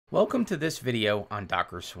Welcome to this video on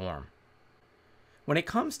Docker Swarm. When it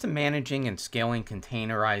comes to managing and scaling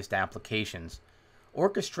containerized applications,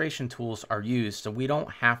 orchestration tools are used so we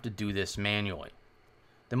don't have to do this manually.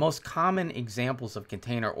 The most common examples of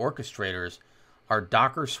container orchestrators are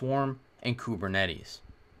Docker Swarm and Kubernetes.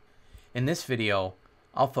 In this video,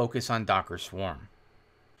 I'll focus on Docker Swarm.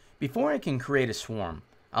 Before I can create a swarm,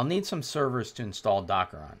 I'll need some servers to install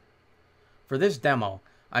Docker on. For this demo,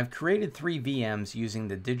 I've created 3 VMs using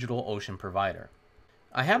the DigitalOcean provider.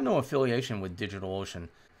 I have no affiliation with DigitalOcean,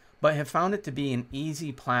 but have found it to be an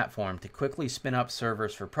easy platform to quickly spin up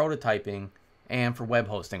servers for prototyping and for web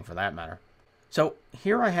hosting for that matter. So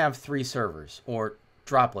here I have 3 servers, or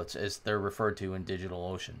droplets as they're referred to in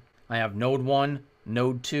DigitalOcean. I have Node 1,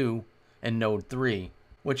 Node 2, and Node 3,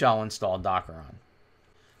 which I'll install Docker on.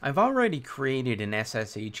 I've already created an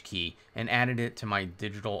SSH key and added it to my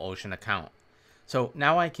DigitalOcean account. So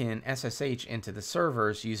now I can SSH into the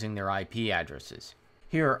servers using their IP addresses.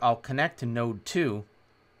 Here I'll connect to Node 2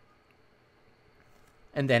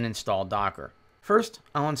 and then install Docker. First,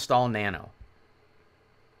 I'll install Nano.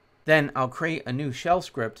 Then I'll create a new shell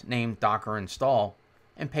script named Docker install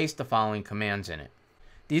and paste the following commands in it.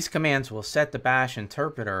 These commands will set the bash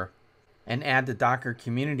interpreter and add the Docker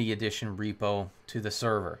Community Edition repo to the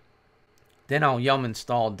server. Then I'll yum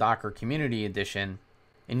install Docker Community Edition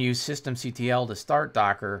and use systemctl to start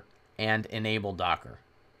Docker and enable Docker.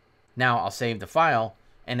 Now I'll save the file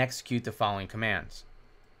and execute the following commands.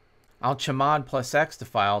 I'll chmod +x the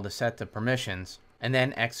file to set the permissions and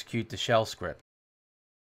then execute the shell script.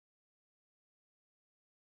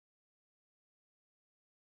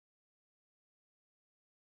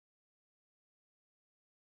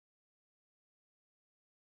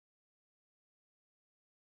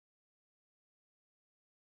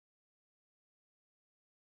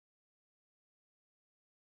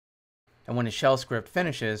 And when the shell script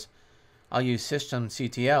finishes, I'll use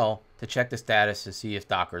systemctl to check the status to see if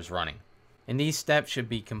Docker is running. And these steps should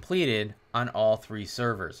be completed on all 3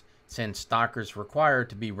 servers, since Docker is required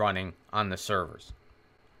to be running on the servers.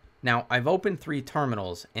 Now I've opened 3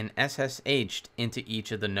 terminals and SSH'd into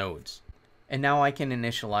each of the nodes. And now I can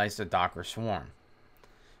initialize the Docker swarm.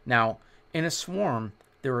 Now, in a swarm,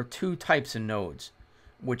 there are 2 types of nodes,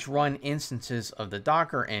 which run instances of the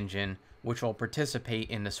Docker engine which will participate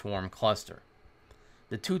in the swarm cluster.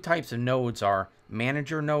 The 2 types of nodes are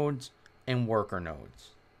manager nodes and worker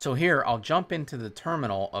nodes. So here I'll jump into the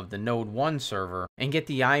terminal of the Node 1 server and get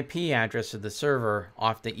the IP address of the server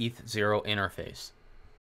off the ETH0 interface.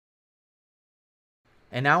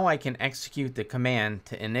 And now I can execute the command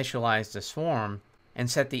to initialize the swarm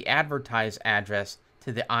and set the advertise address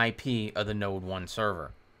to the IP of the Node 1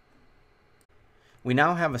 server. We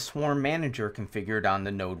now have a swarm manager configured on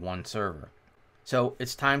the Node 1 server. So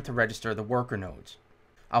it's time to register the worker nodes.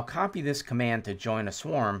 I'll copy this command to join a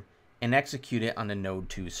swarm and execute it on the Node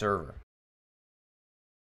 2 server.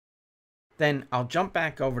 Then I'll jump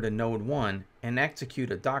back over to Node 1 and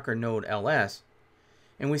execute a Docker node ls,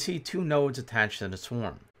 and we see 2 nodes attached to the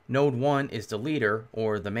swarm. Node 1 is the leader,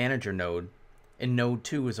 or the manager node, and Node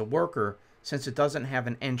 2 is a worker since it doesn't have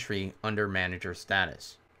an entry under manager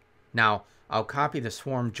status. Now, I'll copy the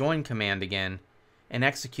swarm join command again and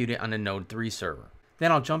execute it on the Node 3 server.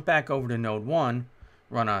 Then I'll jump back over to Node 1,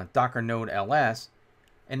 run a Docker node ls,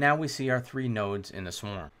 and now we see our 3 nodes in the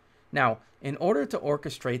swarm. Now, in order to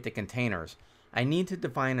orchestrate the containers, I need to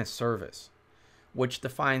define a service, which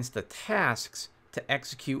defines the tasks to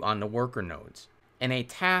execute on the worker nodes. And a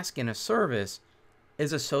task in a service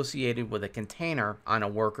is associated with a container on a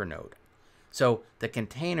worker node. So the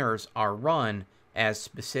containers are run as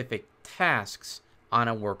specific tasks on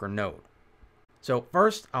a worker node. So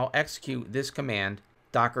first I'll execute this command,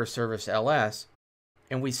 docker service ls,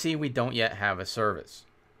 and we see we don't yet have a service.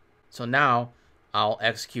 So now I'll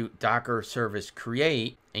execute docker service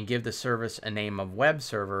create and give the service a name of web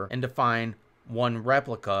server and define one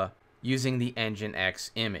replica using the nginx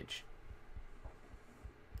image.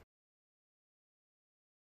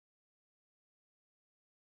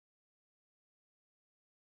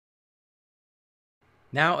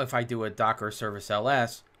 Now if I do a docker service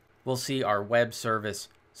ls, we'll see our web service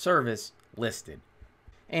listed.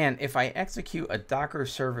 And if I execute a docker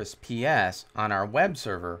service ps on our web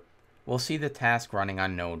server, we'll see the task running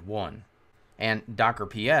on Node 1. And docker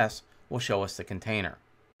ps will show us the container.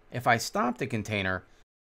 If I stop the container,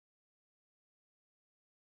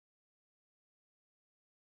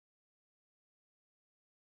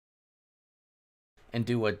 and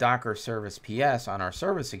do a docker service ps on our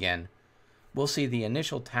service again, we'll see the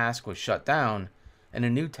initial task was shut down and a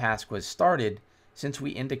new task was started since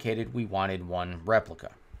we indicated we wanted one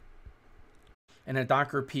replica. And a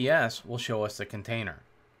Docker PS will show us the container.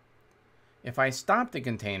 If I stop the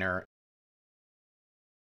container,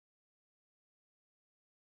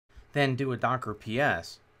 then do a Docker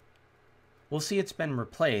PS, we'll see it's been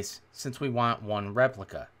replaced since we want one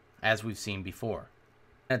replica, as we've seen before.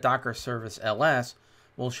 A Docker Service LS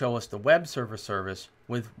will show us the web server service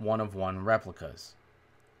with one-of-one replicas.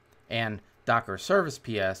 And Docker Service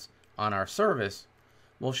PS on our service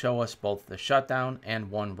will show us both the shutdown and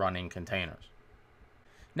one running containers.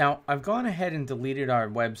 Now, I've gone ahead and deleted our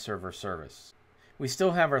web server service. We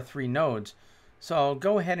still have our 3 nodes, so I'll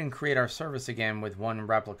go ahead and create our service again with one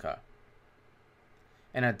replica.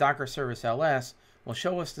 And a Docker Service LS will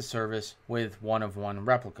show us the service with one-of-one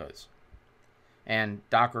replicas. And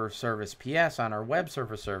Docker Service PS on our web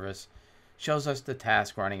server service shows us the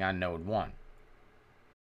task running on node 1.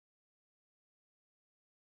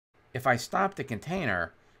 If I stop the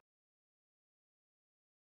container,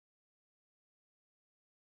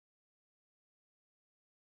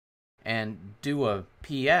 and do a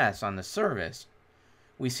PS on the service,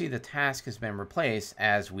 we see the task has been replaced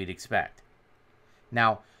as we'd expect.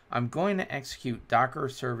 Now, I'm going to execute Docker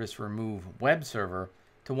Service Remove Web Server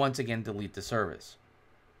to once again delete the service.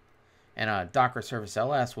 And a Docker Service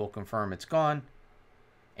LS will confirm it's gone,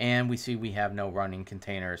 and we see we have no running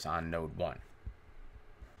containers on node 1.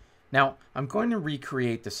 Now, I'm going to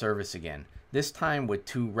recreate the service again, this time with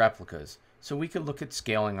 2 replicas, so we could look at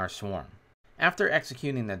scaling our swarm. After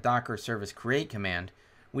executing the Docker Service Create command,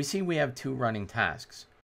 we see we have 2 running tasks.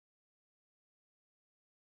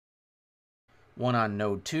 One on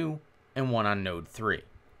node 2 and one on node 3.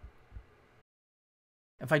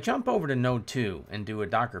 If I jump over to node 2 and do a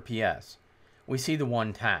Docker PS, we see the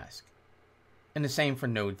one task, and the same for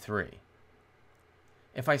node 3.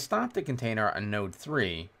 If I stop the container on node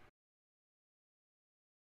 3,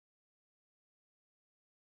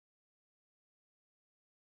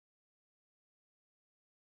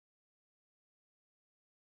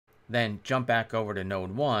 then jump back over to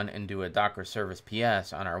node 1 and do a Docker Service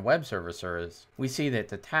PS on our web server service, we see that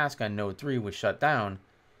the task on node 3 was shut down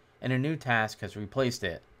and a new task has replaced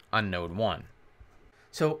it on node 1.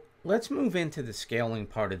 So let's move into the scaling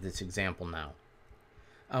part of this example now.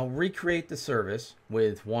 I'll recreate the service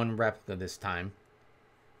with one replica this time,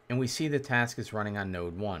 and we see the task is running on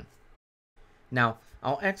node 1. Now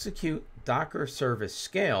I'll execute Docker Service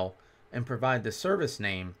Scale and provide the service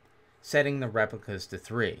name, setting the replicas to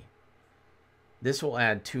 3. This will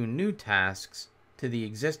add 2 new tasks to the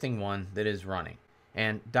existing one that is running.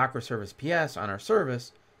 And Docker Service PS on our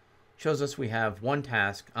service shows us we have 1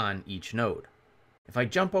 task on each node. If I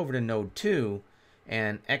jump over to node 2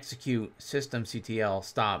 and execute systemctl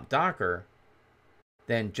stop docker,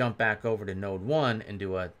 then jump back over to node 1 and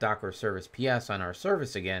do a Docker Service PS on our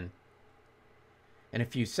service again, in a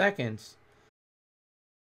few seconds,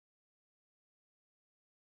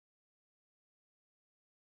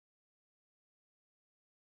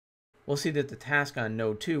 we'll see that the task on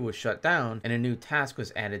node 2 was shut down and a new task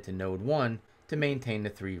was added to node 1 to maintain the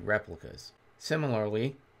 3 replicas.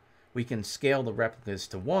 Similarly, we can scale the replicas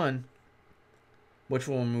to 1, which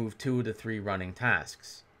will remove 2 of the 3 running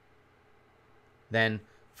tasks. Then,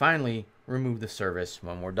 finally, remove the service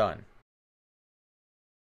when we're done.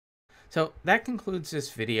 So that concludes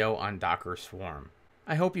this video on Docker Swarm.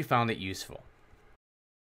 I hope you found it useful.